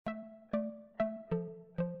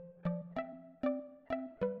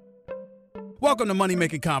Welcome to Money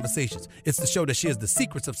Making Conversations. It's the show that shares the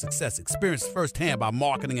secrets of success, experienced firsthand by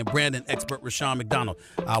marketing and branding expert Rashawn McDonald.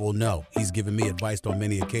 I will know he's given me advice on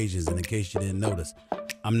many occasions, and in case you didn't notice,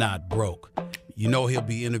 I'm not broke. You know he'll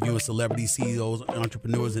be interviewing celebrity CEOs,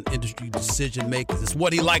 entrepreneurs, and industry decision makers. It's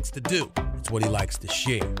what he likes to do. It's what he likes to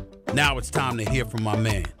share. Now it's time to hear from my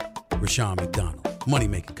man, Rashawn McDonald. Money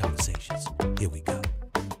Making Conversations. Here we go.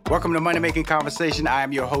 Welcome to Money Making Conversation. I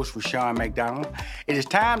am your host, Rashawn McDonald. It is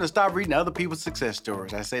time to stop reading other people's success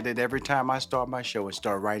stories. I say that every time I start my show and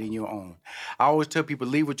start writing your own. I always tell people,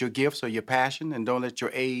 lead with your gifts or your passion, and don't let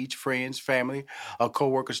your age, friends, family, or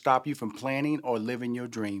coworkers stop you from planning or living your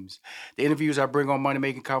dreams. The interviews I bring on Money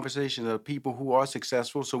Making Conversations are people who are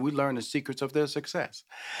successful, so we learn the secrets of their success.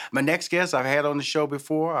 My next guest I've had on the show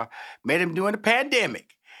before. I met him during the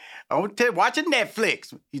pandemic. I'm watching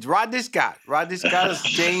Netflix. He's Rodney Scott. Rodney Scott is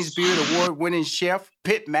James Beard Award-winning chef,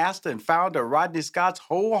 pit master, and founder of Rodney Scott's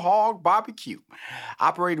Whole Hog BBQ.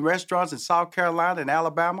 Operating restaurants in South Carolina and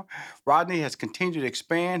Alabama, Rodney has continued to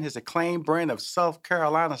expand his acclaimed brand of South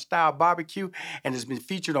Carolina-style barbecue and has been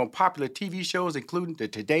featured on popular TV shows, including The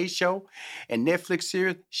Today Show and Netflix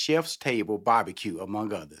series Chef's Table Barbecue,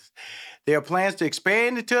 among others. There are plans to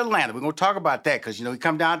expand into Atlanta. We're going to talk about that because, you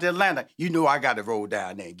come down to Atlanta, I got to roll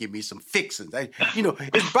down there and give me some fixins.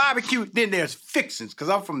 It's barbecue, then there's fixins because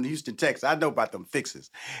I'm from Houston, Texas. I know about them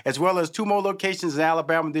fixins, as well as 2 more locations in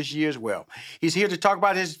Alabama this year as well. He's here to talk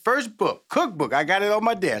about his first book, cookbook. I got it on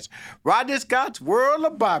my desk, Rodney Scott's World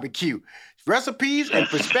of Barbecue. Recipes and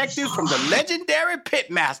perspectives from the legendary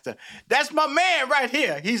pitmaster. That's my man right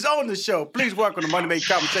here. He's on the show. Please welcome to Money Making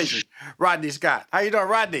Conversation, Rodney Scott. How you doing,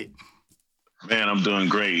 Rodney? Man, I'm doing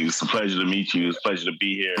great. It's a pleasure to meet you. It's a pleasure to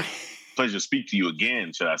be here. Pleasure to speak to you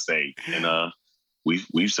again, should I say. And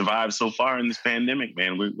we've survived so far in this pandemic,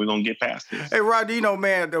 man. We're going to get past this. Hey, Rodney,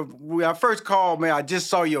 man, when I first called, man, I just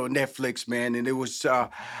saw you on Netflix, man, and it was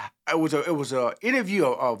a interview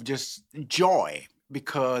of just joy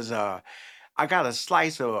because I got a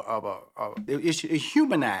slice it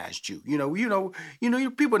humanized you.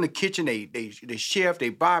 People in the kitchen, they chef, they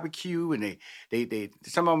barbecue, and they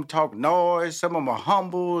some of them talk noise, some of them are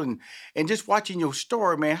humble, and just watching your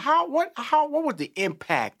story, man. What was the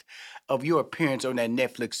impact of your appearance on that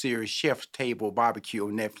Netflix series Chef's Table Barbecue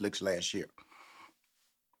on Netflix last year?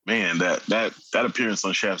 Man, that appearance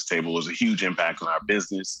on Chef's Table was a huge impact on our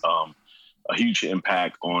business. A huge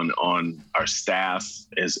impact on our staff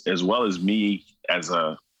as well as me as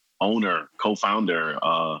a owner, co-founder,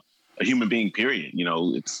 a human being, period.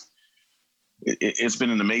 It's been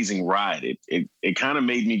an amazing ride. It kind of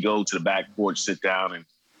made me go to the back porch, sit down and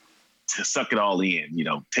to suck it all in,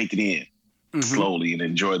 take it in slowly and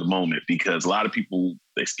enjoy the moment, because a lot of people,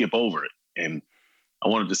 they skip over it. And I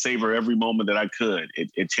wanted to savor every moment that I could.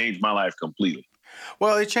 It changed my life completely.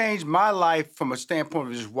 Well, it changed my life from a standpoint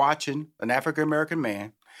of just watching an African-American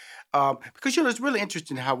man. Because, it's really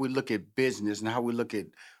interesting how we look at business and how we look at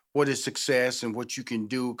what is success and what you can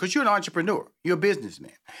do. Because you're an entrepreneur. You're a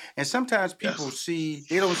businessman. And sometimes people they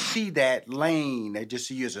don't see that lane. They just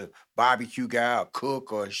see you as a barbecue guy, a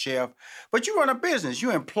cook, or a chef. But you run a business.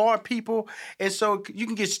 You employ people. And so you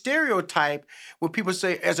can get stereotyped when people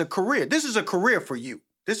say, as a career, this is a career for you.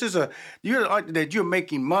 This is you're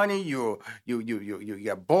making money. You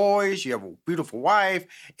have boys. You have a beautiful wife,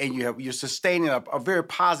 and you're sustaining a very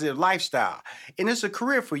positive lifestyle, and it's a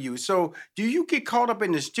career for you. So, do you get caught up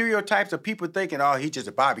in the stereotypes of people thinking, "Oh, he's just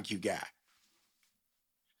a barbecue guy"?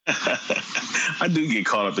 I do get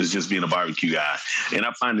caught up as just being a barbecue guy, and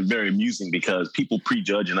I find it very amusing because people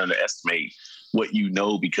prejudge and underestimate what you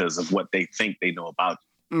know because of what they think they know about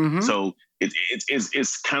you. Mm-hmm. So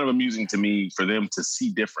it's kind of amusing to me for them to see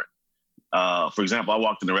different. For example, I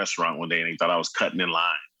walked in the restaurant one day and they thought I was cutting in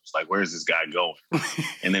line. It's like, where's this guy going?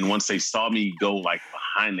 And then once they saw me go like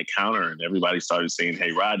behind the counter and everybody started saying,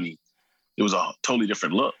 "Hey, Rodney," it was a totally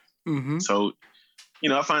different look. Mm-hmm. So,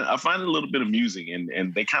 I find it a little bit amusing,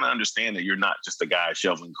 and they kind of understand that you're not just a guy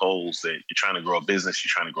shoveling coals, that you're trying to grow a business, you're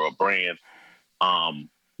trying to grow a brand.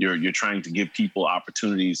 You're trying to give people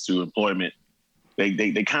opportunities through employment.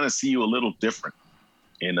 They kind of see you a little different.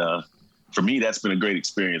 And for me, that's been a great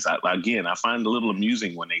experience. I find it a little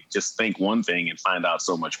amusing when they just think one thing and find out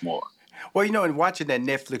so much more. Well, in watching that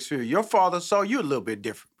Netflix series, your father saw you a little bit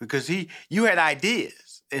different because you had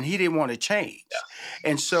ideas. and he didn't want to change.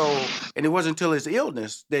 And so, and it wasn't until his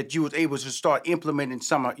illness that you was able to start implementing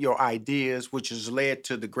some of your ideas, which has led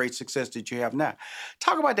to the great success that you have now.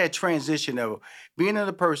 Talk about that transition of being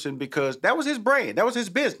another person, because that was his brand, that was his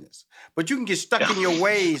business. But you can get stuck in your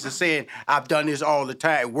ways of saying, I've done this all the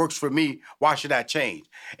time, it works for me, why should I change?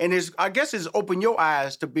 And I guess it's opened your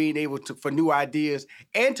eyes to being able to, for new ideas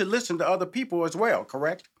and to listen to other people as well,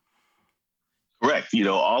 correct? Correct. You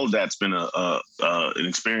know, all of that's been an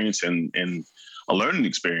experience and a learning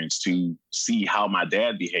experience to see how my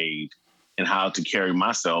dad behaved and how to carry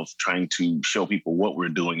myself, trying to show people what we're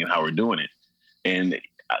doing and how we're doing it. And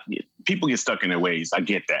people get stuck in their ways. I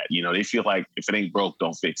get that. You know, they feel like if it ain't broke,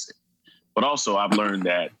 don't fix it. But also I've learned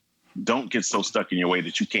that don't get so stuck in your way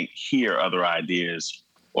that you can't hear other ideas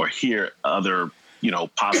or hear other, you know,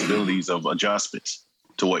 possibilities of adjustments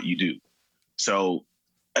to what you do. So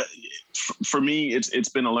for me, it's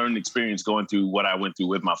been a learning experience going through what I went through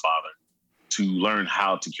with my father to learn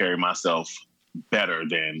how to carry myself better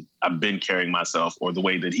than I've been carrying myself, or the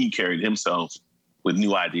way that he carried himself with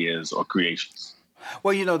new ideas or creations.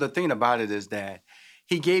 Well, you know, the thing about it is that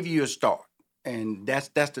he gave you a start, and that's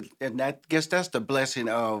the blessing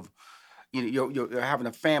of, you know, you're having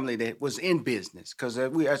a family that was in business. Because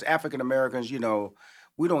we as African Americans, you know,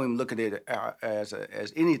 we don't even look at it as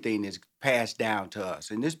anything that's passed down to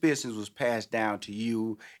us. And this business was passed down to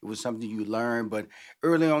you. It was something you learned. But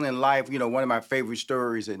early on in life, you know, one of my favorite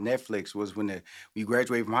stories at Netflix was when we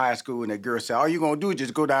graduated from high school and the girl said, all you're going to do is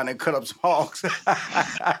just go down and cut up some hogs.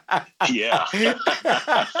 Yeah. and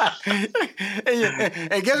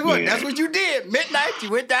guess what? Yeah. That's what you did. Midnight,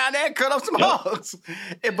 you went down there and cut up some hogs.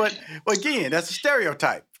 But again, that's a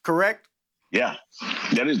stereotype, correct? Yeah,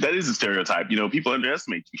 that is a stereotype. You know, people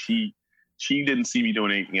underestimate you. She didn't see me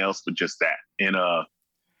doing anything else but just that. And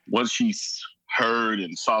once she heard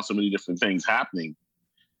and saw so many different things happening,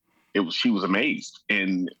 she was amazed.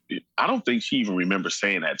 And I don't think she even remembers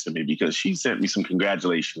saying that to me, because she sent me some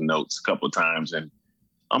congratulation notes a couple of times, and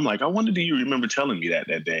I'm like, I wonder, do you remember telling me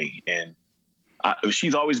that day? And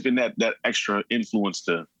she's always been that extra influence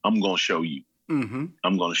to, I'm going to show you. Mm-hmm.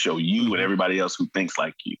 I'm going to show you and everybody else who thinks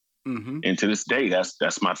like you. Mm-hmm. And to this day,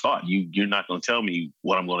 that's my thought. You're not going to tell me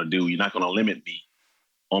what I'm going to do. You're not going to limit me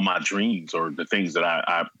on my dreams or the things that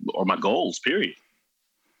I or my goals, period.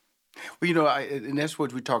 Well, you know, and that's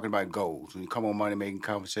what we're talking about, goals. When you come on Money Making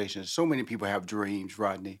Conversations, so many people have dreams,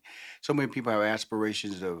 Rodney. So many people have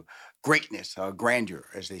aspirations of greatness, grandeur,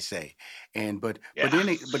 as they say. But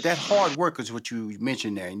that hard work is what you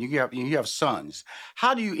mentioned there. And you have sons.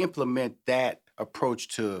 How do you implement that approach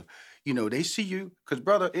to, you know, they see you, because,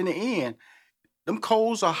 brother, in the end, them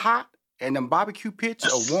coals are hot and them barbecue pits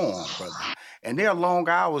are warm, brother. And their long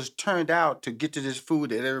hours turned out to get to this food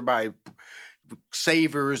that everybody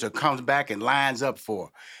savors or comes back and lines up for.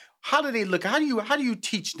 How do they look? How do you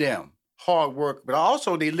teach them hard work? But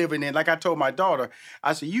also they living in, like I told my daughter,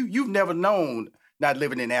 I said, you've never known not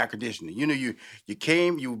living in air conditioning. You know, you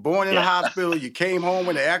were born in the hospital, you came home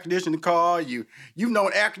in an air conditioning car, you've known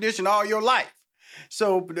air conditioning all your life.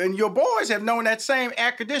 So, and your boys have known that same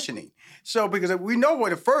air conditioning. So, because we know where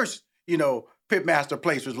the first, you know, pitmaster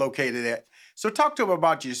place was located at. So talk to them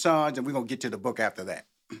about your sons, and we're going to get to the book after that.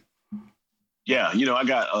 Yeah, you know, I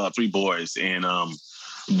got 3 boys, and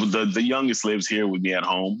the youngest lives here with me at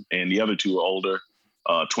home, and the other 2 are older,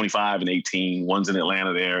 25 and 18. One's in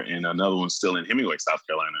Atlanta there, and another one's still in Hemingway, South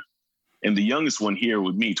Carolina. And the youngest one here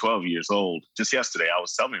with me, 12 years old, just yesterday, I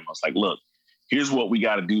was telling him, I was like, look, here's what we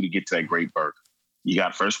got to do to get to that great burger. We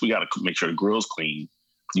got to make sure the grill's clean.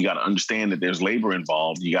 You got to understand that there's labor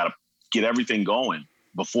involved. You got to get everything going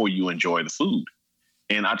before you enjoy the food.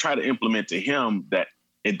 And I try to implement to him that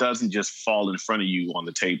it doesn't just fall in front of you on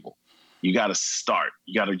the table. You got to start.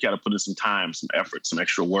 You got to put in some time, some effort, some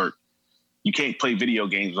extra work. You can't play video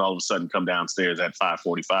games and all of a sudden come downstairs at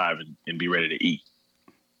 5:45 and be ready to eat.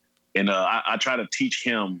 And I try to teach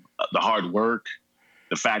him the hard work,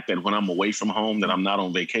 the fact that when I'm away from home, that I'm not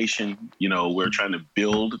on vacation. You know, we're trying to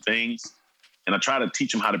build things. And I try to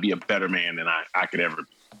teach him how to be a better man than I could ever be.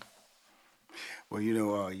 Well, you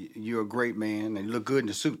know, you're a great man, and you look good in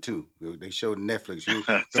the suit too. They showed on Netflix.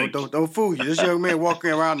 Don't fool you. This young man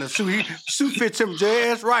walking around in the suit. Suit fits him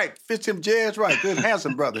just right. Good,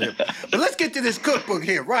 handsome brother here. But let's get to this cookbook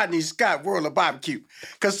here, Rodney Scott, World of BBQ.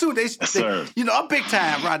 Because soon they you know, I'm big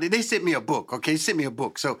time, Rodney. They sent me a book. Okay, sent me a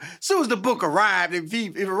book. So as soon as the book arrived,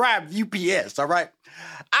 it arrived UPS. All right,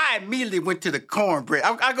 I immediately went to the cornbread.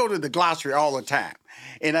 I go to the glossary all the time.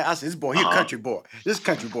 And I said, this boy, he's a country boy. This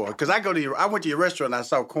country boy. Because I went to your restaurant and I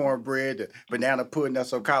saw cornbread, the banana pudding, I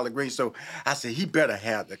saw collard greens. So I said, he better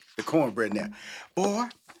have the cornbread now. Boy,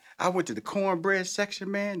 I went to the cornbread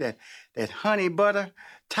section, man. That honey butter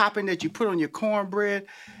topping that you put on your cornbread.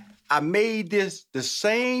 I made this the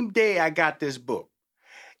same day I got this book.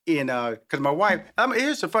 Because my wife,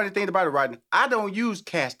 here's the funny thing about it, Rodney. I don't use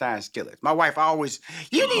cast iron skillets. My wife always,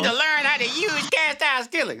 you need to learn how to use cast iron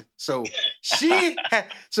skillets. So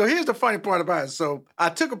so here's the funny part about it. So I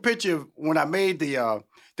took a picture of when I made the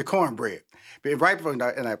cornbread. Right before,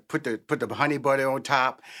 and I put the honey butter on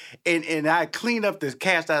top, and I cleaned up this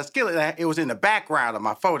cast iron skillet. It was in the background of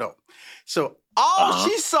my photo. So all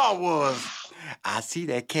she saw was, I see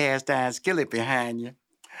that cast iron skillet behind you.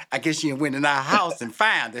 I guess she went in our house and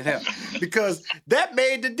found it, huh? Because that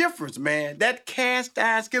made the difference, man. That cast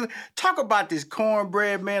iron skillet. Talk about this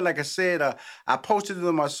cornbread, man. Like I said, I posted it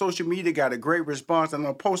on my social media, got a great response. I'm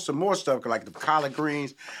going to post some more stuff, like the collard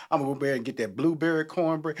greens. I'm going to go there and get that blueberry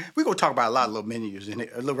cornbread. We're going to talk about a lot of little menus in there,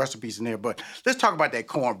 little recipes in there, but let's talk about that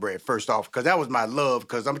cornbread first off, because that was my love,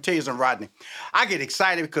 because I'm going to tell you something, Rodney. I get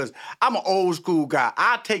excited because I'm an old school guy.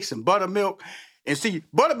 I take some buttermilk. And see,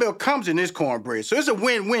 buttermilk comes in this cornbread, so it's a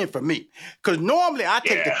win-win for me. Because normally I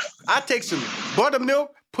take some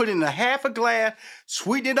buttermilk, put in a half a glass,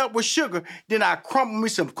 sweeten it up with sugar, then I crumble me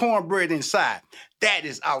some cornbread inside. That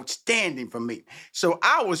is outstanding for me. So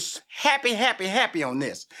I was happy on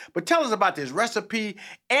this. But tell us about this recipe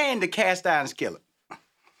and the cast iron skillet.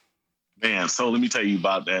 Man, so let me tell you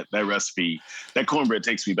about that recipe. That cornbread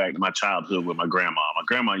takes me back to my childhood with my grandma. My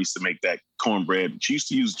grandma used to make that cornbread. She used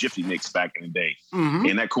to use Jiffy Mix back in the day. Mm-hmm.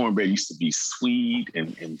 And that cornbread used to be sweet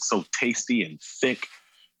and so tasty and thick.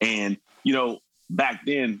 And, you know, back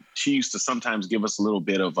then, she used to sometimes give us a little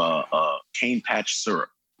bit of cane patch syrup.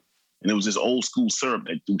 And it was this old school syrup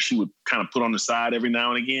that she would kind of put on the side every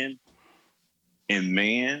now and again. And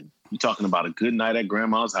man, you're talking about a good night at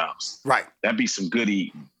grandma's house. Right. That'd be some good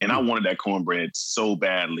eating. And I wanted that cornbread so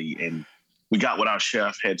badly. And we got with our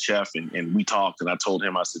head chef, and we talked. And I told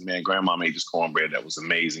him, I said, man, grandma made this cornbread that was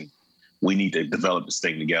amazing. We need to develop this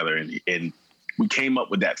thing together. And we came up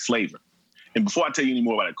with that flavor. And before I tell you any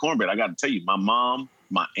more about that cornbread, I got to tell you, my mom,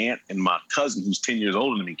 my aunt, and my cousin, who's 10 years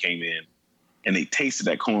older than me, came in. And they tasted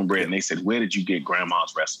that cornbread. And they said, where did you get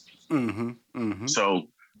grandma's recipe? Mm-hmm. Mm-hmm. So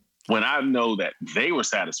when I know that they were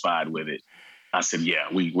satisfied with it, I said, yeah,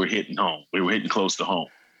 we're hitting home. We were hitting close to home.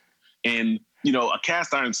 And, you know, a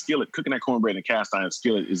cast iron skillet, cooking that cornbread in a cast iron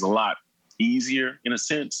skillet is a lot easier in a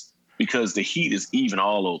sense because the heat is even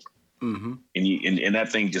all over. Mm-hmm. And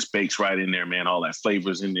that thing just bakes right in there, man. All that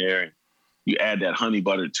flavor's in there. And you add that honey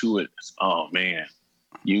butter to it. Oh, man,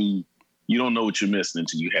 you don't know what you're missing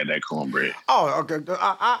until you had that cornbread. Oh, okay.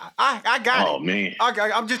 I got it. Oh, man.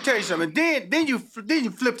 I'm just telling you something. Then you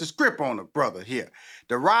flip the script on it, brother, here.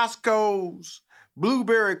 The Roscoe's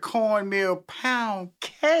blueberry cornmeal pound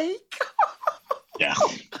cake. Yeah.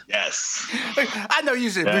 Yes. I know you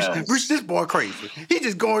said, Rich, this boy crazy. He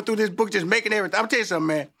just going through this book, just making everything. I'm telling you something,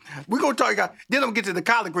 man. We're going to talk about, then I'm going to get to the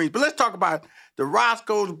collard greens, but let's talk about the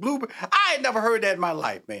Roscoe's blueberry. I ain't never heard that in my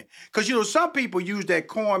life, man. Because, you know, some people use that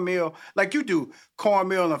cornmeal, like you do,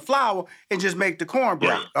 cornmeal and flour, and just make the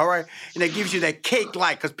cornbread, all right? And that gives you that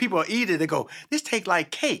cake-like, because people eat it, they go, this tastes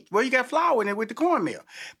like cake. Well, you got flour in it with the cornmeal.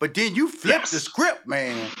 But then you flip the script,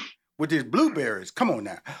 man, with these blueberries. Come on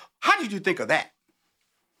now. How did you think of that?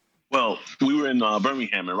 Well, we were in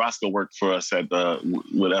Birmingham, and Roscoe worked for us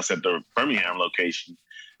with us at the Birmingham location.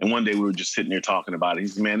 And one day we were just sitting there talking about it. He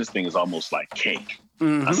said, man, this thing is almost like cake.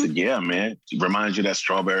 Mm-hmm. I said, yeah, man. It reminds you of that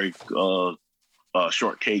strawberry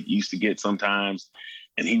shortcake you used to get sometimes.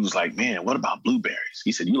 And he was like, man, what about blueberries?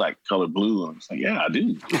 He said, you like color blue? And I was like, yeah, I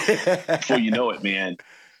do. Before you know it, man,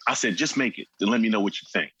 I said, just make it. Then let me know what you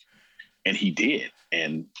think. And he did.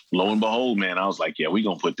 And lo and behold, man, I was like, yeah, we're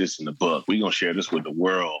going to put this in the book. We're going to share this with the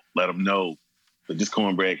world. Let them know that this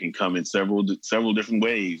cornbread can come in several different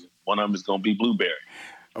ways. One of them is going to be blueberry.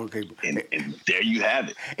 Okay. And there you have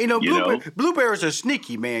it. You know, blueberries are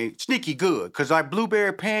sneaky, man. Sneaky good. Because like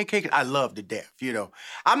blueberry pancakes, I love to death, you know.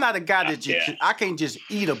 I'm not a guy that I can't just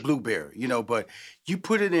eat a blueberry, you know, but you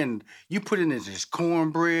put it in this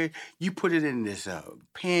cornbread, you put it in this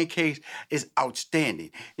pancakes, it's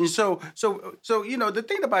outstanding. And so, you know, the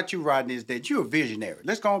thing about you, Rodney, is that you're a visionary.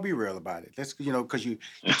 Let's go and be real about it. Let's, you know, because you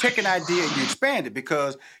take an idea and you expand it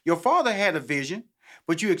because your father had a vision.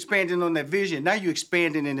 But you expanding on that vision. Now you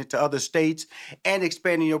expanding it into other states and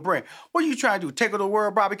expanding your brand. What are you trying to do? Take over the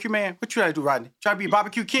world, barbecue man? What you trying to do, Rodney? Trying to be a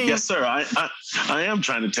barbecue king? Yes, sir. I am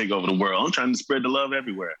trying to take over the world. I'm trying to spread the love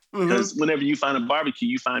everywhere. Mm-hmm. Because whenever you find a barbecue,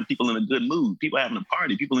 you find people in a good mood. People having a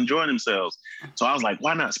party. People enjoying themselves. So I was like,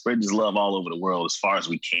 why not spread this love all over the world as far as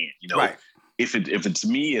we can? You know, right. If it's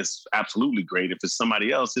me, it's absolutely great. If it's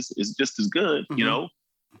somebody else, it's just as good. Mm-hmm. You know.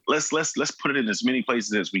 let's put it in as many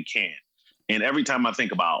places as we can. And every time I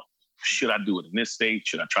think about, should I do it in this state?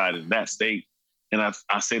 Should I try it in that state? And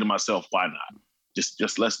I say to myself, why not?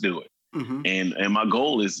 Just let's do it. Mm-hmm. And my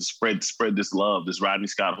goal is to spread this love, this Rodney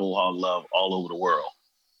Scott whole hog love all over the world.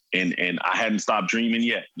 And I hadn't stopped dreaming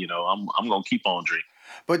yet. You know, I'm gonna keep on dreaming.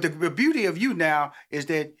 But the beauty of you now is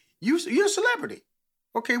that you're a celebrity.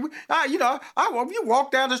 Okay, you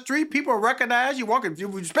walk down the street, people recognize you.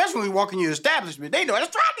 Especially when you walk in your establishment, they know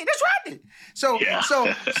that's Rodney.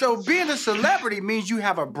 So being a celebrity means you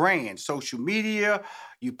have a brand, social media.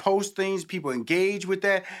 You post things, people engage with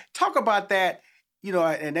that. Talk about that,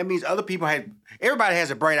 and that means everybody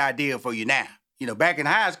has a bright idea for you now. Back in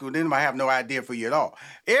high school, they might have no idea for you at all.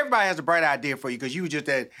 Everybody has a bright idea for you because you were just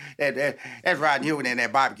that's Rodney Hill in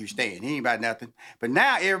that barbecue stand. He ain't about nothing. But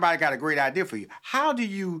now everybody got a great idea for you. How do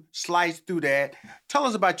you slice through that? Tell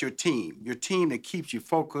us about your team that keeps you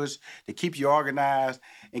focused, that keeps you organized,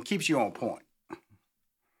 and keeps you on point.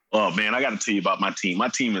 Oh, man, I got to tell you about my team. My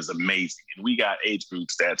team is amazing. And we got age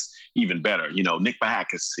groups that's even better. Nick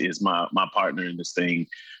Bahakis is my partner in this thing.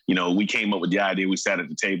 We came up with the idea. We sat at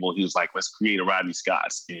the table. He was like, let's create a Rodney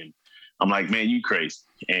Scott. And I'm like, man, you crazy.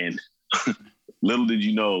 And little did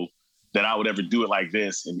you know that I would ever do it like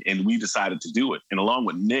this. And we decided to do it. And along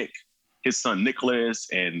with Nick, his son Nicholas,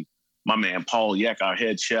 and my man Paul Yeck, our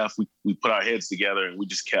head chef, we put our heads together and we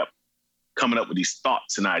just kept coming up with these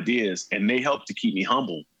thoughts and ideas. And they helped to keep me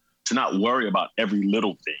humble, to not worry about every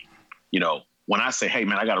little thing. When I say, hey,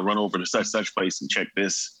 man, I got to run over to such place and check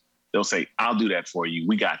this, they'll say, I'll do that for you.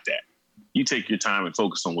 We got that. You take your time and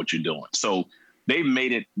focus on what you're doing. So they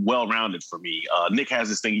made it well-rounded for me. Nick has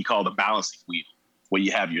this thing he called the balancing wheel, where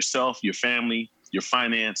you have yourself, your family, your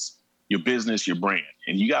finance, your business, your brand,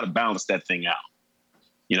 and you got to balance that thing out.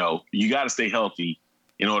 You got to stay healthy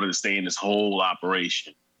in order to stay in this whole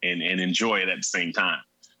operation and enjoy it at the same time.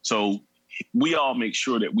 So we all make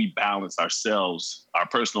sure that we balance ourselves, our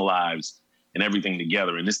personal lives, and everything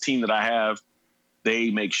together. And this team that I have, they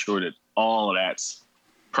make sure that all of that's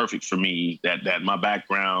perfect for me, that my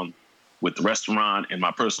background with the restaurant and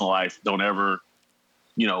my personal life don't ever,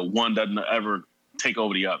 one doesn't ever take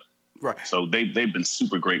over the other. Right. So they've been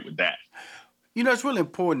super great with that. It's really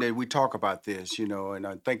important that we talk about this,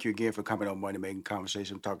 and thank you again for coming on Money Making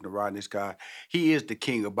Conversation. I'm talking to Rodney Scott. He is the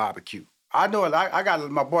king of barbecue. I know it. I got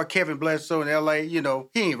my boy Kevin Bledsoe in L.A., he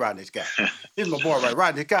ain't Rodney Scott. This is my boy, right?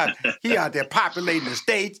 Rodney Scott, he out there populating the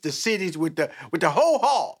states, the cities with the whole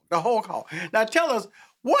hog, the whole hog. Now tell us,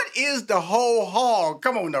 what is the whole hog?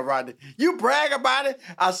 Come on now, Rodney. You brag about it.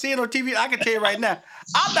 I see it on TV. I can tell you right now,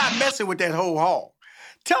 I'm not messing with that whole hog.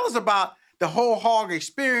 Tell us about the whole hog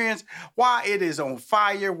experience, why it is on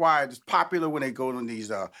fire, why it's popular when they go on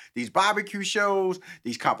these barbecue shows,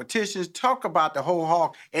 these competitions. Talk about the whole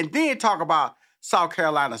hog, and then talk about South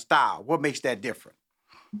Carolina style. What makes that different?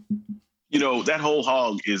 That whole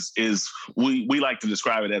hog is we like to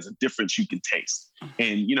describe it as a difference you can taste.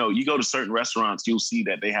 And, you go to certain restaurants, you'll see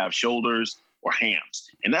that they have shoulders or hams,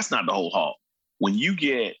 and that's not the whole hog. When you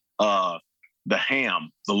get the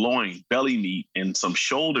ham, the loin, belly meat, and some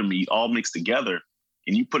shoulder meat all mixed together,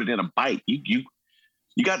 and you put it in a bite, you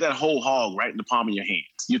got that whole hog right in the palm of your hands.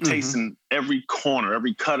 You're tasting every corner,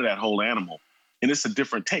 every cut of that whole animal, and it's a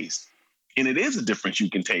different taste. And it is a difference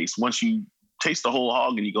you can taste. Once you taste the whole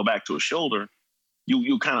hog and you go back to a shoulder,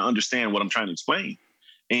 you'll kind of understand what I'm trying to explain.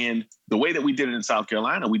 And the way that we did it in South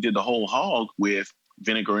Carolina, we did the whole hog with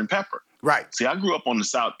vinegar and pepper. Right. See, I grew up on the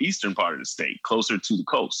southeastern part of the state, closer to the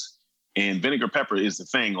coast. And vinegar pepper is the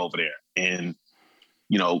thing over there. And,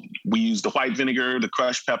 we use the white vinegar, the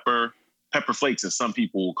crushed pepper flakes, as some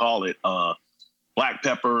people will call it, black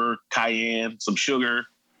pepper, cayenne, some sugar.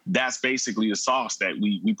 That's basically the sauce that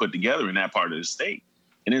we put together in that part of the state.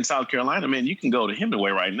 And in South Carolina, man, you can go to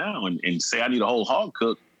Hemingway right now and say, I need a whole hog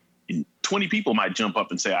cook. And 20 people might jump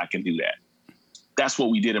up and say, I can do that. That's what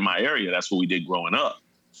we did in my area. That's what we did growing up.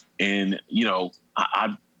 And,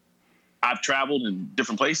 I've traveled in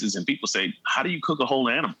different places and people say, how do you cook a whole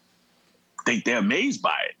animal? They're amazed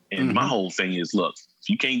by it. And my whole thing is, look, if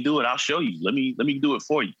you can't do it, I'll show you. Let me do it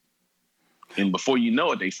for you. And before you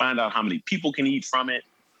know it, they find out how many people can eat from it,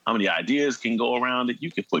 how many ideas can go around it.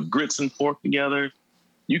 You can put grits and pork together.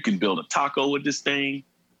 You can build a taco with this thing.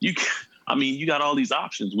 You got all these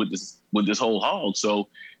options with this whole hog. So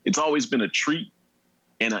it's always been a treat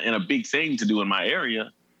and a big thing to do in my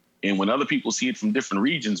area. And when other people see it from different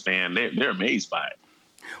regions, man, they're amazed by it.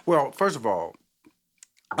 Well, first of all,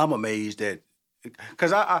 I'm amazed that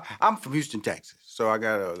because I'm from Houston, Texas. So I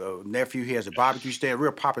got a nephew. He has a barbecue stand,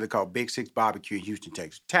 real popular, called Big Six Barbecue in Houston,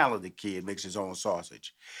 Texas. Talented kid, makes his own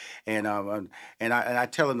sausage, and I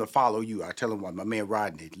tell him to follow you. I tell him, my man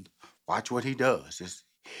Rodney, watch what he does.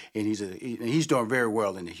 And he's doing very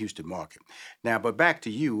well in the Houston market. Now, but back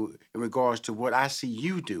to you in regards to what I see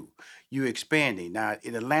you do. You expanding now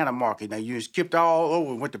in Atlanta market. Now you skipped all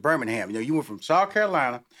over and went to Birmingham. You know, you went from South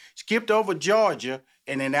Carolina, skipped over Georgia,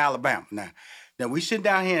 and then Alabama. Now we sit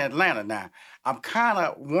down here in Atlanta. Now I'm kind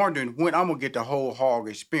of wondering when I'm gonna get the whole hog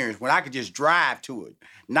experience, when I could just drive to it,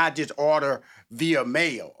 not just order via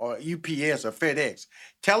mail or UPS or FedEx.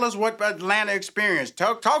 Tell us what Atlanta experience.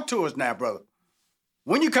 Talk to us now, brother.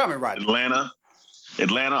 When you coming, Rodney?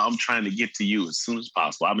 Atlanta, I'm trying to get to you as soon as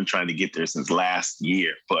possible. I've been trying to get there since last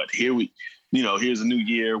year, but here's a new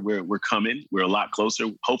year where we're coming. We're a lot closer,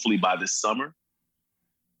 hopefully by this summer.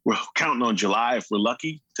 We're counting on July, if we're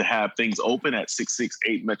lucky, to have things open at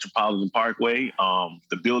 668 Metropolitan Parkway.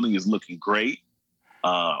 The building is looking great.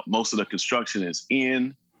 Most of the construction is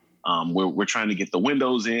in. We're trying to get the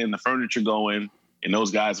windows in, the furniture going, and those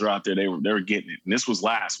guys are out there. They were getting it. And this was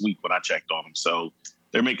last week when I checked on them. So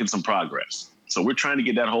they're making some progress. So we're trying to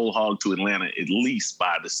get that whole hog to Atlanta at least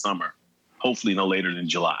by the summer, hopefully no later than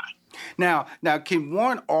July. Now, can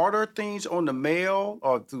one order things on the mail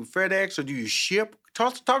or through FedEx, or do you ship? Tell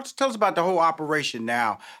us about the whole operation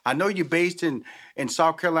now. I know you're based in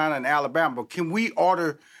South Carolina and Alabama, but can we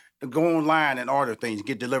go online and order things,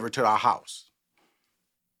 get delivered to our house?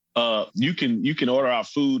 You can order our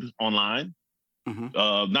food online.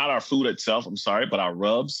 Mm-hmm. Not our food itself, I'm sorry, but our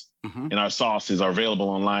rubs and our sauces are available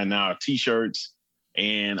online now. Our T-shirts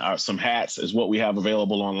and some hats is what we have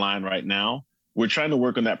available online right now. We're trying to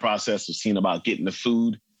work on that process of seeing about getting the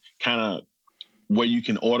food kind of where you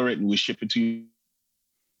can order it and we ship it to you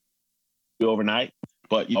overnight.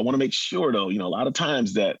 But I want to make sure, though, a lot of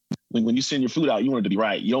times that when you send your food out, you want it to be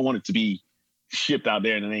right. You don't want it to be shipped out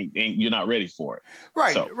there and you're not ready for it.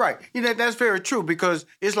 Right, right. That's very true, because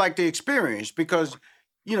it's like the experience, because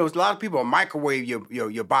a lot of people microwave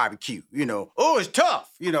your barbecue, oh, it's tough,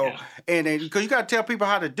 and then because you got to tell people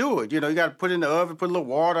how to do it, you got to put it in the oven, put a little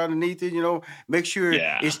water underneath it, make sure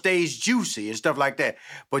it stays juicy and stuff like that.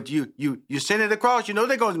 But you send it across,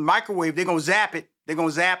 they're going to microwave, they're going to zap it. They're going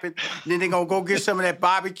to zap it. Then they're going to go get some of that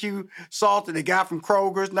barbecue sauce that they got from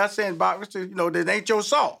Kroger's. Not saying barbecue, that ain't your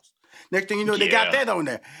sauce. Next thing you know, they got that on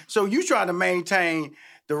there. So you try to maintain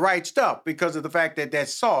the right stuff because of the fact that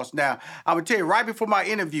sauce. Now, I'm going to tell you, right before my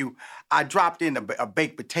interview, I dropped in a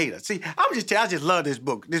baked potato. See, I just love this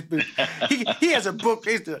book. He has a book,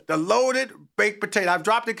 it's the Loaded Baked Potato. I've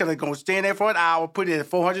dropped it because it's going to stand there for an hour, put it at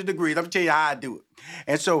 400 degrees. I'm going to tell you how I do it.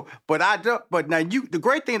 And so, but now the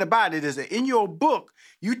great thing about it is that in your book,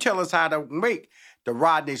 you tell us how to make the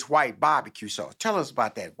Rodney's white barbecue sauce. Tell us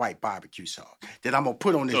about that white barbecue sauce that I'm going to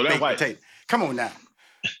put on this baked potato. Come on now.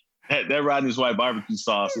 That Rodney's white barbecue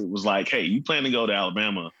sauce, it was like, hey, you plan to go to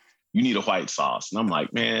Alabama, you need a white sauce. And I'm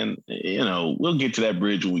like, man, we'll get to that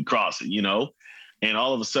bridge when we cross it, And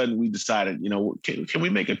all of a sudden we decided, can we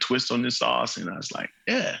make a twist on this sauce? And I was like,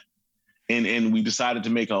 yeah. And we decided to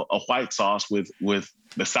make a white sauce with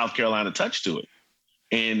the South Carolina touch to it.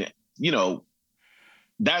 And,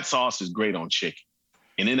 that sauce is great on chicken.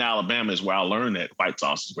 And in Alabama is where I learned that white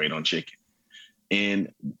sauce is great on chicken.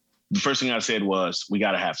 And the first thing I said was, we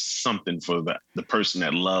got to have something for the person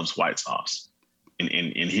that loves white sauce. And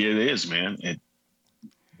here it is, man. And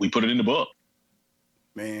we put it in the book.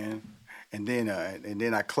 Man. And then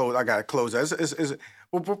I got to close.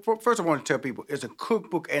 Well, first I want to tell people, it's a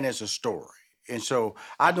cookbook and it's a story. And so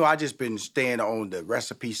I know I just been staying on the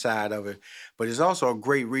recipe side of it, but it's also a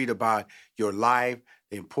great read about your life,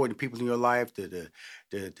 the important people in your life, the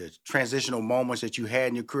transitional moments that you had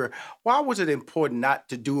in your career. Why was it important not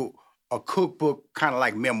to do a cookbook kind of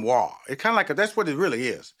like memoir? It's kind of like that's what it really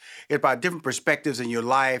is. It's about different perspectives in your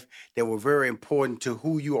life that were very important to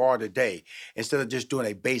who you are today, instead of just doing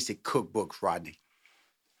a basic cookbook, Rodney.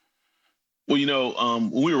 Well,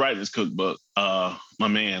 when we were writing this cookbook, my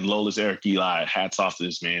man, Lolis Eric Eli, hats off to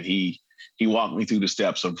this man. He walked me through the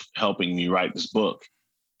steps of helping me write this book.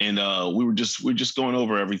 And we're just going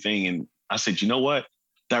over everything. And I said, you know what?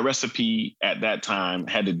 That recipe at that time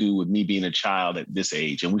had to do with me being a child at this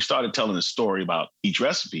age. And we started telling a story about each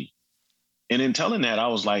recipe. And in telling that, I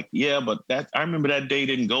was like, yeah, but I remember that day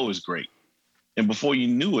didn't go as great. And before you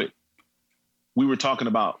knew it, we were talking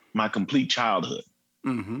about my complete childhood.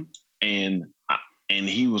 Mm-hmm. And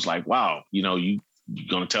he was like, wow, you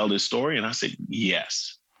going to tell this story? And I said,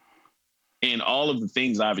 yes. And all of the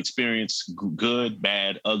things I've experienced, good,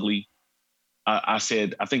 bad, ugly, I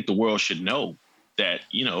said, I think the world should know that,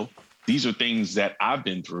 these are things that I've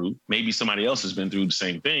been through. Maybe somebody else has been through the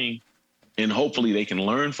same thing. And hopefully they can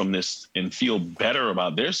learn from this and feel better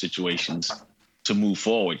about their situations to move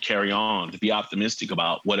forward, carry on, to be optimistic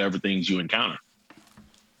about whatever things you encounter.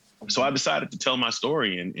 So I decided to tell my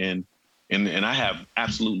story, and I have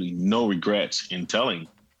absolutely no regrets in telling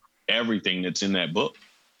everything that's in that book.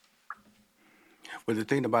 Well, the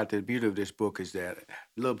thing about the beauty of this book is that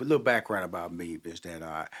a little background about me is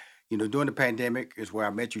that during the pandemic is where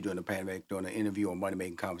I met you during the pandemic, during an interview on Money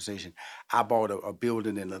Making Conversation. I bought a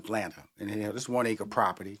building in Atlanta, and it had this 1 acre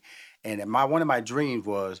property. And one of my dreams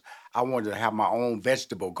was I wanted to have my own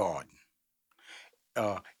vegetable garden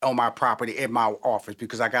on my property in my office,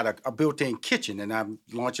 because I got a built-in kitchen, and I'm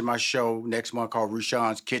launching my show next month called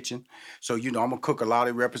Rushian's Kitchen. So, I'm going to cook a lot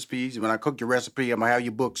of recipes. When I cook your recipe, I'm going to have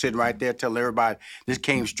your book sitting right there telling everybody this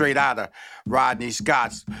came straight out of Rodney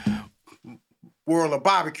Scott's World of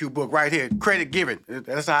Barbecue book right here, credit given.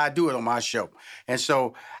 That's how I do it on my show. And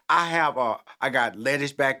so I got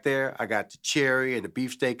lettuce back there. I got the cherry and the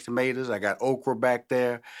beefsteak tomatoes. I got okra back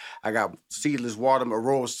there. I got a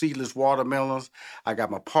row of seedless watermelons. I got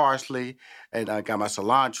my parsley, and I got my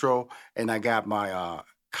cilantro, and I got my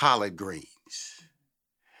collard greens.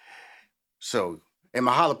 So, and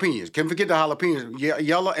my jalapenos. Can't forget the jalapenos,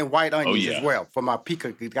 yellow and white onions as well for my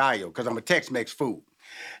pico de gallo, because I'm a Tex-Mex food.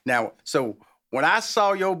 Now, so when I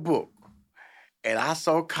saw your book and I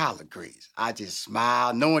saw collard greens, I just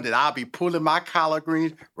smiled, knowing that I'll be pulling my collard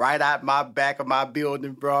greens right out my back of my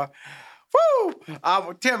building, bro. Woo!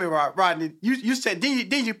 Tell me, Rodney, you said,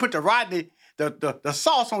 did you put the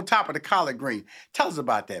sauce on top of the collard greens? Tell us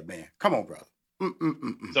about that, man. Come on, brother.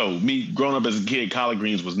 So me growing up as a kid, collard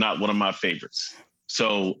greens was not one of my favorites.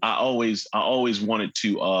 So I always wanted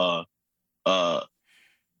to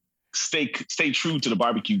stay true to the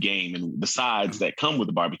barbecue game and the sides that come with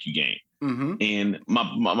the barbecue game. Mm-hmm. And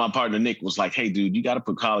my partner Nick was like, "Hey, dude, you got to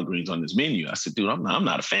put collard greens on this menu." I said, "Dude, I'm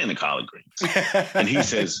not a fan of collard greens." And he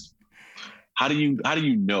says, "How do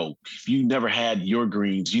you know? If you never had your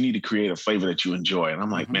greens, you need to create a flavor that you enjoy." And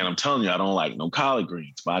I'm like, "Man, I'm telling you, I don't like no collard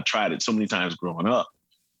greens, but I tried it so many times growing up."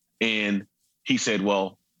 And he said,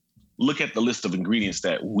 "Well, look at the list of ingredients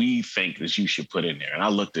that we think that you should put in there." And I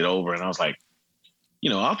looked it over, and I was like,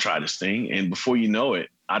 I'll try this thing. And before you know it,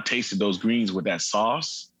 I tasted those greens with that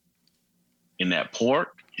sauce and that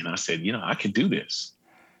pork. And I said, I could do this.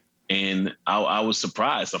 And I was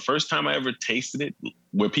surprised. The first time I ever tasted it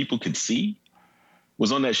where people could see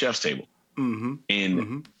was on that chef's table. Mm-hmm.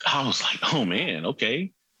 And I was like, oh man,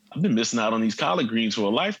 okay. I've been missing out on these collard greens for a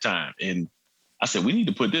lifetime. And I said, we need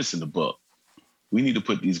to put this in the book. We need to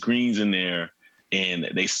put these greens in there, and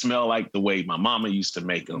they smell like the way my mama used to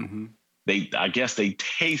make them. Mm-hmm. I guess they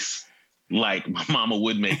taste like my mama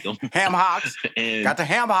would make them. Ham hocks. And got the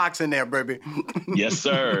ham hocks in there, baby. Yes,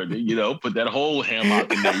 sir. Put that whole ham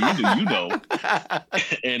hock in there. You know.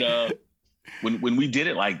 And when we did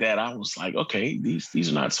it like that, I was like, okay, these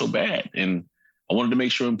are not so bad. And I wanted to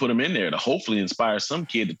make sure and put them in there to hopefully inspire some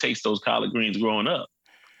kid to taste those collard greens growing up.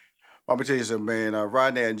 I'm going to tell you something, man.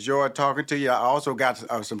 Rodney, I enjoyed talking to you. I also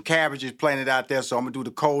got some cabbages planted out there, so I'm going to do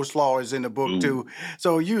the coleslaw is in the book, too.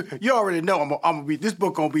 So you already know I'm gonna be, this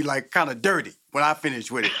book going to be like kind of dirty when I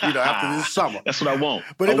finish with it, after this summer. That's what I want.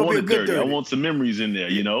 But it's going to be a good dirty. I want some memories in there,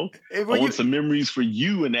 I want some memories for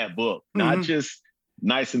you in that book, not just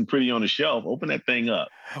nice and pretty on the shelf. Open that thing up.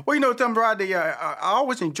 Well, Tom Rodney, I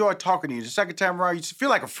always enjoy talking to you. The second time around, you feel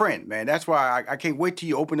like a friend, man. That's why I can't wait till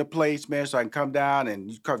you open the place, man, so I can come down and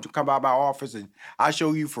you come by my office and I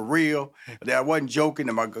show you for real that I wasn't joking.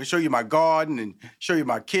 And I show you my garden and show you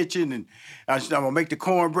my kitchen, and I'm gonna make the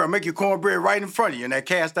cornbread. Make your cornbread right in front of you in that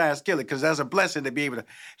cast iron skillet, because that's a blessing to be able to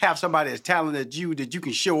have somebody as talented as you that you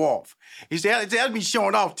can show off. He said, "That'll be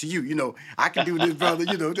showing off to you. I can do this, brother.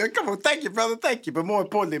 Come on, thank you, brother, thank you." But more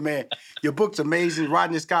importantly, man, your book's amazing,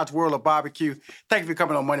 Rodney Scott's World of Barbecue. Thank you for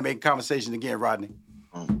coming on Money Making Conversation again, Rodney.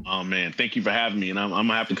 Oh man, thank you for having me, and I'm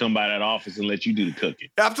gonna have to come by that office and let you do the cooking.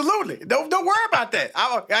 Absolutely, don't worry about that.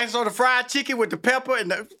 I saw the fried chicken with the pepper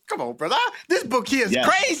and come on, brother. This book here is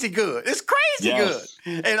crazy good. It's crazy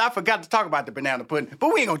good. And I forgot to talk about the banana pudding,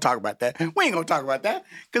 but we ain't gonna talk about that. We ain't gonna talk about that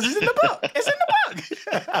because it's in the book. It's in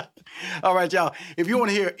the book. All right, y'all. If you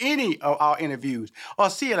want to hear any of our interviews or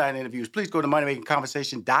see our interviews, please go to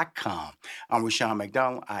moneymakingconversation.com. I'm Rushion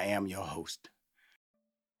McDonald. I am your host.